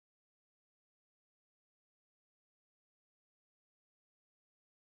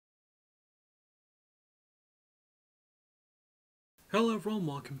Hello everyone,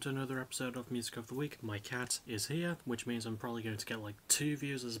 welcome to another episode of Music of the Week. My cat is here, which means I'm probably going to get like 2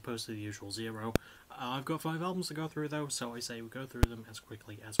 views as opposed to the usual 0. I've got 5 albums to go through though, so I say we go through them as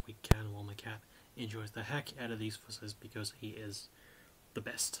quickly as we can while my cat enjoys the heck out of these fusses because he is the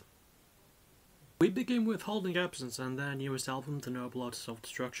best. We begin with Holding Absence and their newest album, The Noble Art of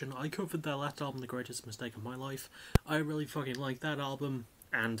Self-Destruction. I covered their last album, The Greatest Mistake of My Life. I really fucking like that album,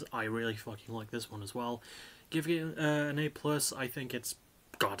 and I really fucking like this one as well. Giving it an A+, I think it's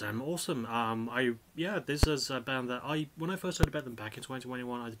goddamn awesome. This is a band that when I first heard about them back in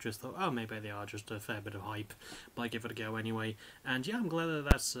 2021, I just thought, oh, maybe they are just a fair bit of hype, but I give it a go anyway. And yeah, I'm glad that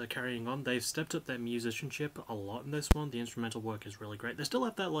that's carrying on. They've stepped up their musicianship a lot in this one. The instrumental work is really great. They still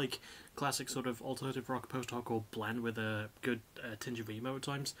have that like classic sort of alternative rock post-hardcore blend with a good tinge of emo at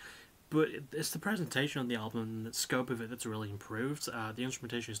times. But it's the presentation on the album and the scope of it that's really improved. The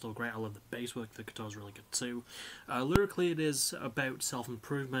instrumentation is still great. I love the bass work. The guitar's really good too. Lyrically, it is about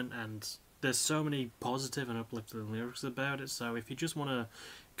self-improvement, and there's so many positive and uplifting lyrics about it. So if you just want a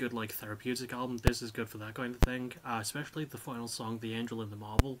good like therapeutic album, this is good for that kind of thing. Especially the final song, "The Angel in the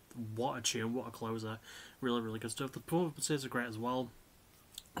Marble." What a tune! What a closer! Really, really good stuff. The performances are great as well.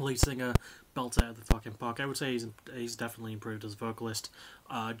 Lead singer belts out of the fucking park. I would say he's definitely improved as a vocalist.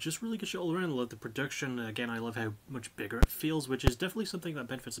 Just really good shit all around. I love the production. Again, I love how much bigger it feels, which is definitely something that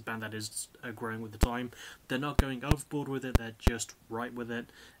benefits a band that is growing with the time. They're not going overboard with it, they're just right with it.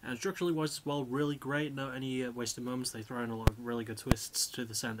 And structurally wise as well, really great. Not any wasted moments. They throw in a lot of really good twists to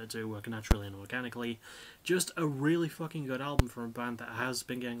the sound that do work naturally and organically. Just a really fucking good album from a band that has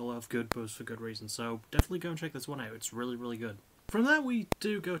been getting a lot of good buzz for good reason. So definitely go and check this one out. It's really, really good. From that we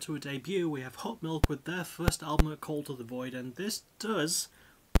do go to a debut. We have Hot Milk with their first album, Call to the Void, and this does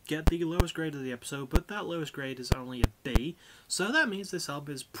get the lowest grade of the episode, but that lowest grade is only a B, so that means this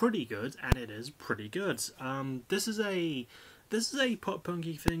album is pretty good, and it is pretty good. This is a pop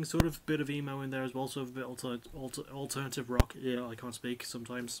punky thing, sort of bit of emo in there as well, sort of a bit alternative rock. Yeah, I can't speak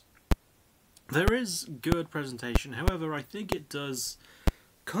sometimes. There is good presentation, however, I think it does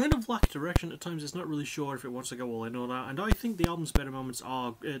kind of lack direction at times. It's not really sure if it wants to go all in or not, and I think the album's better moments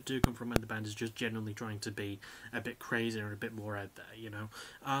do come from when the band is just genuinely trying to be a bit crazier and a bit more out there, you know.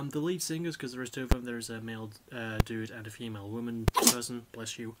 The lead singers, because there is 2 of them, there's a male dude and a female woman person,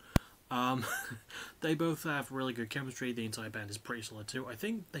 bless you. They both have really good chemistry. The entire band is pretty solid too. I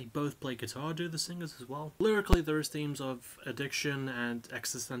think they both play guitar, do the singers as well. Lyrically, there is themes of addiction and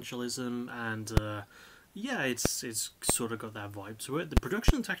existentialism and yeah, it's sort of got that vibe to it. The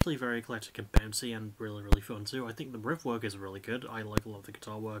production's actually very eclectic and bouncy and really, really fun too. I think the riff work is really good. I like a lot of the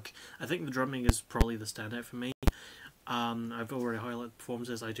guitar work. I think the drumming is probably the standout for me. I've already highlighted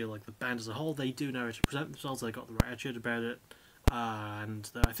performances. I do like the band as a whole. They do know how to present themselves. They got the right attitude about it. I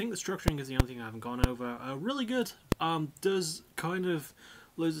think the structuring is the only thing I haven't gone over. Really good. Does kind of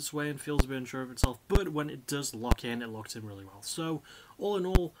lose its way and feels a bit unsure of itself, but when it does lock in, it locks in really well. So, all in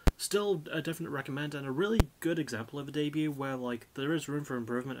all, still a definite recommend and a really good example of a debut where like there is room for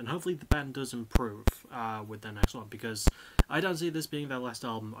improvement, and hopefully the band does improve with their next one, because I don't see this being their last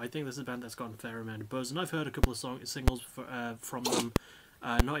album. I think this is a band that's gotten a fair amount of buzz, and I've heard a couple of singles from them,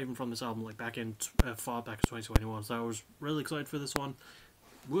 not even from this album, like back in far back in 2021. So I was really excited for this one.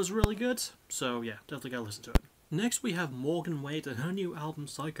 It was really good. So yeah, definitely gotta listen to it. Next we have Morgan Wade and her new album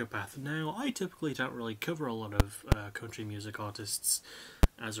Psychopath. Now, I typically don't really cover a lot of country music artists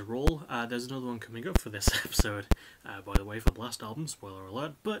as a rule. There's another one coming up for this episode, by the way, for the last album, spoiler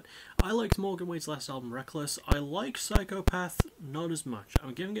alert, but I liked Morgan Wade's last album, Reckless. I like Psychopath, not as much.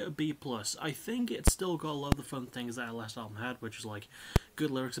 I'm giving it a B+. I think it's still got a lot of the fun things that her last album had, which is like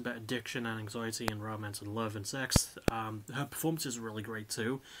good lyrics about addiction and anxiety and romance and love and sex. Her performance is really great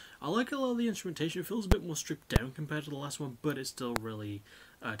too. I like a lot of the instrumentation. It feels a bit more stripped down compared to the last one, but it still really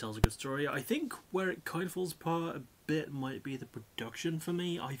tells a good story. I think where it kind of falls apart a bit might be the production for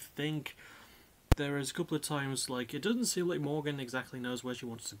me. I think there is a couple of times like it doesn't seem like Morgan exactly knows where she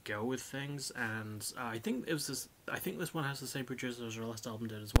wants to go with things, and I think this one has the same producer as her last album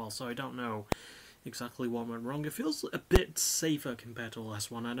did as well. So I don't know exactly what went wrong. It feels a bit safer compared to the last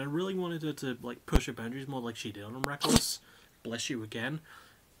one, and I really wanted her to like push her boundaries more like she did on Reckless. Bless you again.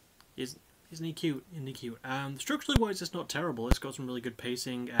 Isn't he cute? Isn't he cute? Structurally wise, it's not terrible. It's got some really good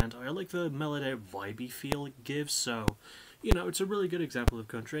pacing, and I like the mellowed out, vibey feel it gives. So, you know, it's a really good example of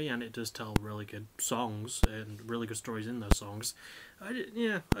country, and it does tell really good songs and really good stories in those songs.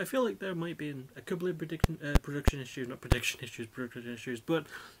 I feel like there might be a couple of production issues, but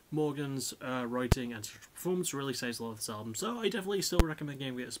Morgan's writing and performance really saves a lot of this album. So I definitely still recommend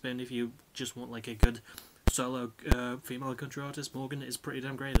giving it a spin if you just want like a good solo female country artist. Morgan is pretty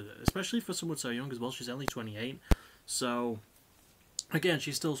damn great at it, especially for someone so young as well. She's only 28, so Again,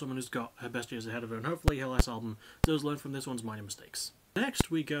 she's still someone who's got her best years ahead of her, and hopefully her last album does learn from this one's minor mistakes.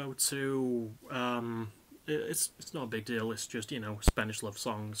 Next we go to, it's not a big deal, it's just, Spanish love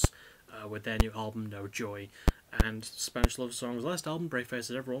songs with their new album, No Joy. And Spanish love songs' last album, Brave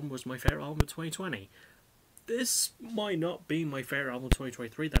Faces Everyone, was my favourite album of 2020. This might not be my favourite album of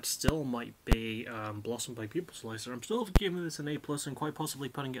 2023, that still might be Blossom by Pupil Slicer. I'm still giving this an A+, and quite possibly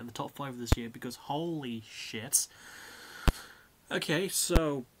putting it in the top 5 this year, because holy shit. Okay,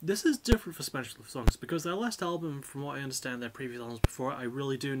 so this is different for Spanish love songs, because their last album, from what I understand, their previous albums before, I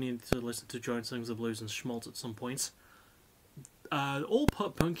really do need to listen to Joint Sings the Blues and Schmaltz at some point. All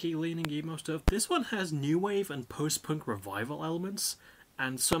pop-punky leaning emo stuff. This one has new wave and post-punk revival elements,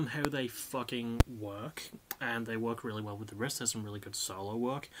 and somehow they fucking work, and they work really well with the rest. There's some really good solo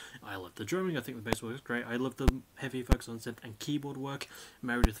work. I love the drumming, I think the bass work is great. I love the heavy effects on synth and keyboard work.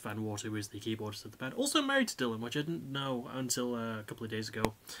 Meredith Van Wart, who is the keyboardist of the band, also married to Dylan, which I didn't know until a couple of days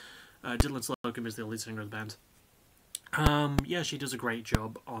ago. Dylan Slocum is the lead singer of the band. Yeah, she does a great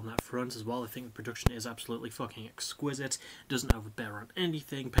job on that front as well. I think the production is absolutely fucking exquisite, doesn't overbear on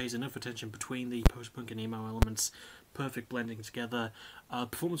anything, pays enough attention between the post-punk and emo elements, perfect blending together.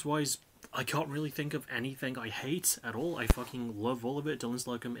 Performance-wise, I can't really think of anything I hate at all. I fucking love all of it. Dylan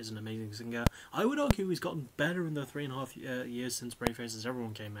Slocum is an amazing singer. I would argue he's gotten better in the 3.5 years since Brave Faces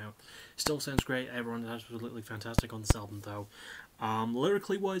Everyone came out. Still sounds great. Everyone is absolutely fantastic on this album, though.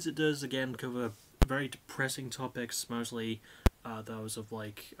 Lyrically-wise, it does, again, cover very depressing topics, mostly those of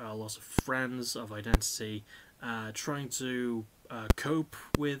loss of friends, of identity, trying to cope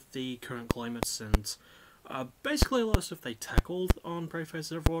with the current climates, and basically a lot of stuff they tackled on Brave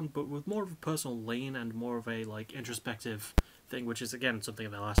Faces Everyone, but with more of a personal lean and more of a introspective thing, which is again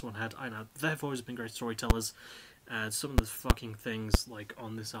something their last one had. I know they've always been great storytellers. Some of the fucking things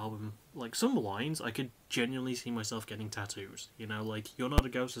on this album, some lines I could genuinely see myself getting tattooed. You're not a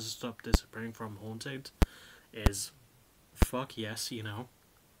ghost to stop disappearing from Haunted is fuck yes,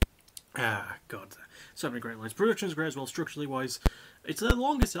 God, so many great lines. Production is great as well, structurally wise. It's their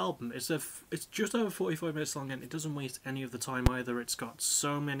longest album. It's just over 45 minutes long, and it doesn't waste any of the time either. It's got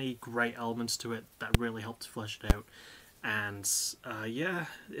so many great elements to it that really help to flesh it out. And, yeah,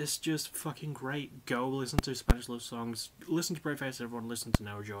 it's just fucking great. Go listen to Spanish love songs. Listen to Brave Faces Everyone. Listen to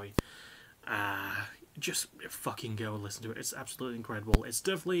No Joy. Just fucking go and listen to it. It's absolutely incredible. It's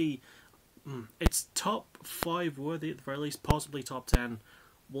definitely... it's top 5 worthy at the very least. Possibly top 10.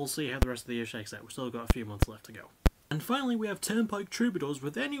 We'll see how the rest of the year shakes out. We've still got a few months left to go. And finally, we have Turnpike Troubadours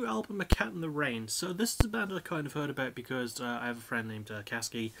with their new album, A Cat in the Rain. So this is a band I kind of heard about because I have a friend named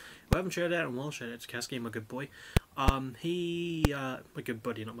Kasky, who I haven't shared out, and will share it to Kasky, my good boy. My good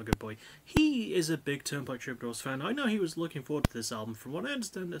buddy, not my good boy. He is a big Turnpike Troubadours fan. I know he was looking forward to this album. From what I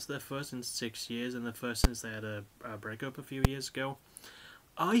understand, it's their first in 6 years, and the first since they had a breakup a few years ago.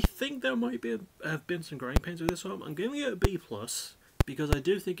 I think there might have been some growing pains with this one. I'm giving it a B+. Because I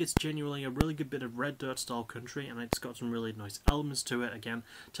do think it's genuinely a really good bit of red dirt style country, and it's got some really nice elements to it. Again,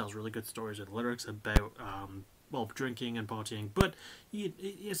 tells really good stories with lyrics about drinking and partying, but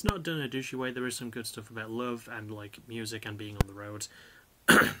it's not done in a douchey way. There is some good stuff about love and music and being on the road.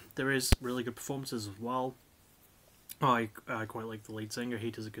 There is really good performances as well. I quite like the lead singer. He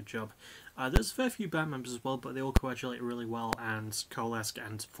does a good job. There's a fair few band members as well, but they all coagulate really well and coalesce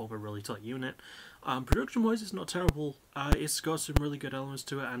and form a really tight unit. Production-wise, it's not terrible. It's got some really good elements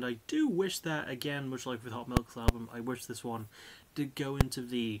to it, and I do wish that, again, much like with Hot Milk's album, I wish this one did go into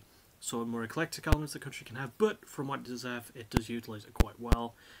the sort of more eclectic elements the country can have, but from what it does have, it does utilise it quite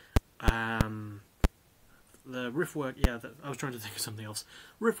well. The riff work, yeah, I was trying to think of something else.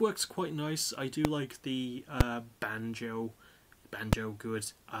 Riff work's quite nice. I do like the banjo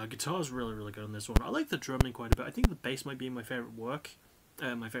good. Guitar's really, really good on this one. I like the drumming quite a bit. I think the bass might be my favourite work.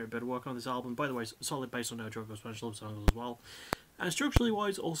 My favourite bit of work on this album. By the way, solid bass on No Joy by Spanish love songs as well. And structurally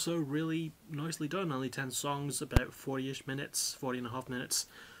wise, also really nicely done. Only 10 songs, about 40-ish minutes, 40.5 minutes.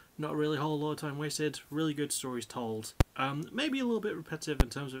 Not really a whole lot of time wasted. Really good stories told. Maybe a little bit repetitive in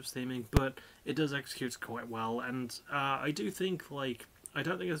terms of its theming, but it does execute quite well. And I do think, I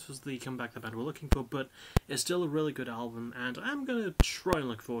don't think this was the comeback the band were looking for, but it's still a really good album, and I'm going to try and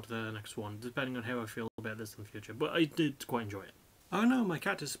look forward to the next one, depending on how I feel about this in the future. But I did quite enjoy it. Oh no, my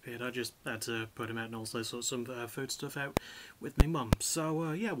cat disappeared. I just had to put him out and also sort some food stuff out with my mum.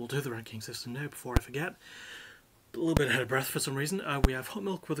 So yeah, we'll do the ranking system now before I forget. A little bit out of breath for some reason. We have Hot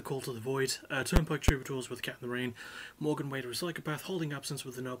Milk with A Call to the Void, Turnpike Troubadours with Cat in the Rain, Morgan Wade with Psychopath, Holding Absence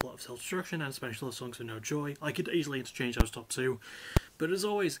with The No Plot of Self-Destruction, and Spanish love songs with No Joy. I could easily interchange those top 2. But as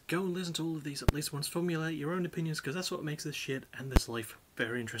always, go and listen to all of these at least once, formulate your own opinions, because that's what makes this shit and this life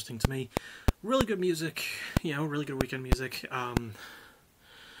very interesting to me. really good music, you know, really good weekend music.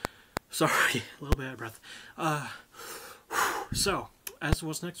 Sorry, a little bit out of breath. So, as to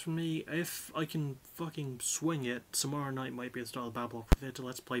what's next for me, if I can fucking swing it, tomorrow night might be the start of the Bablock Theatre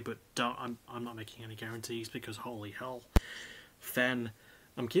Let's Play, but I'm not making any guarantees because holy hell. Then,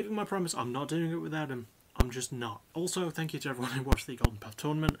 I'm keeping my promise, I'm not doing it without him. I'm just not. Also, thank you to everyone who watched the Golden Path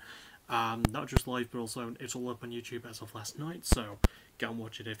tournament. Not just live, but also it's all up on YouTube as of last night, so go and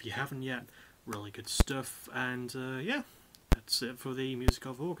watch it if you haven't yet. Really good stuff, and yeah, that's it for the music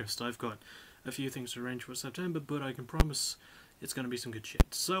of August. I've got a few things to arrange for September, but I can promise it's going to be some good shit.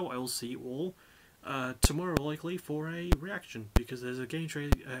 So I will see you all tomorrow, likely, for a reaction, because there's a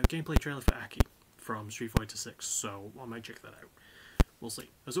gameplay trailer for Aki from Street Fighter 6, so I might check that out. We'll see.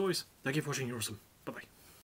 As always, thank you for watching, you're awesome. Bye-bye.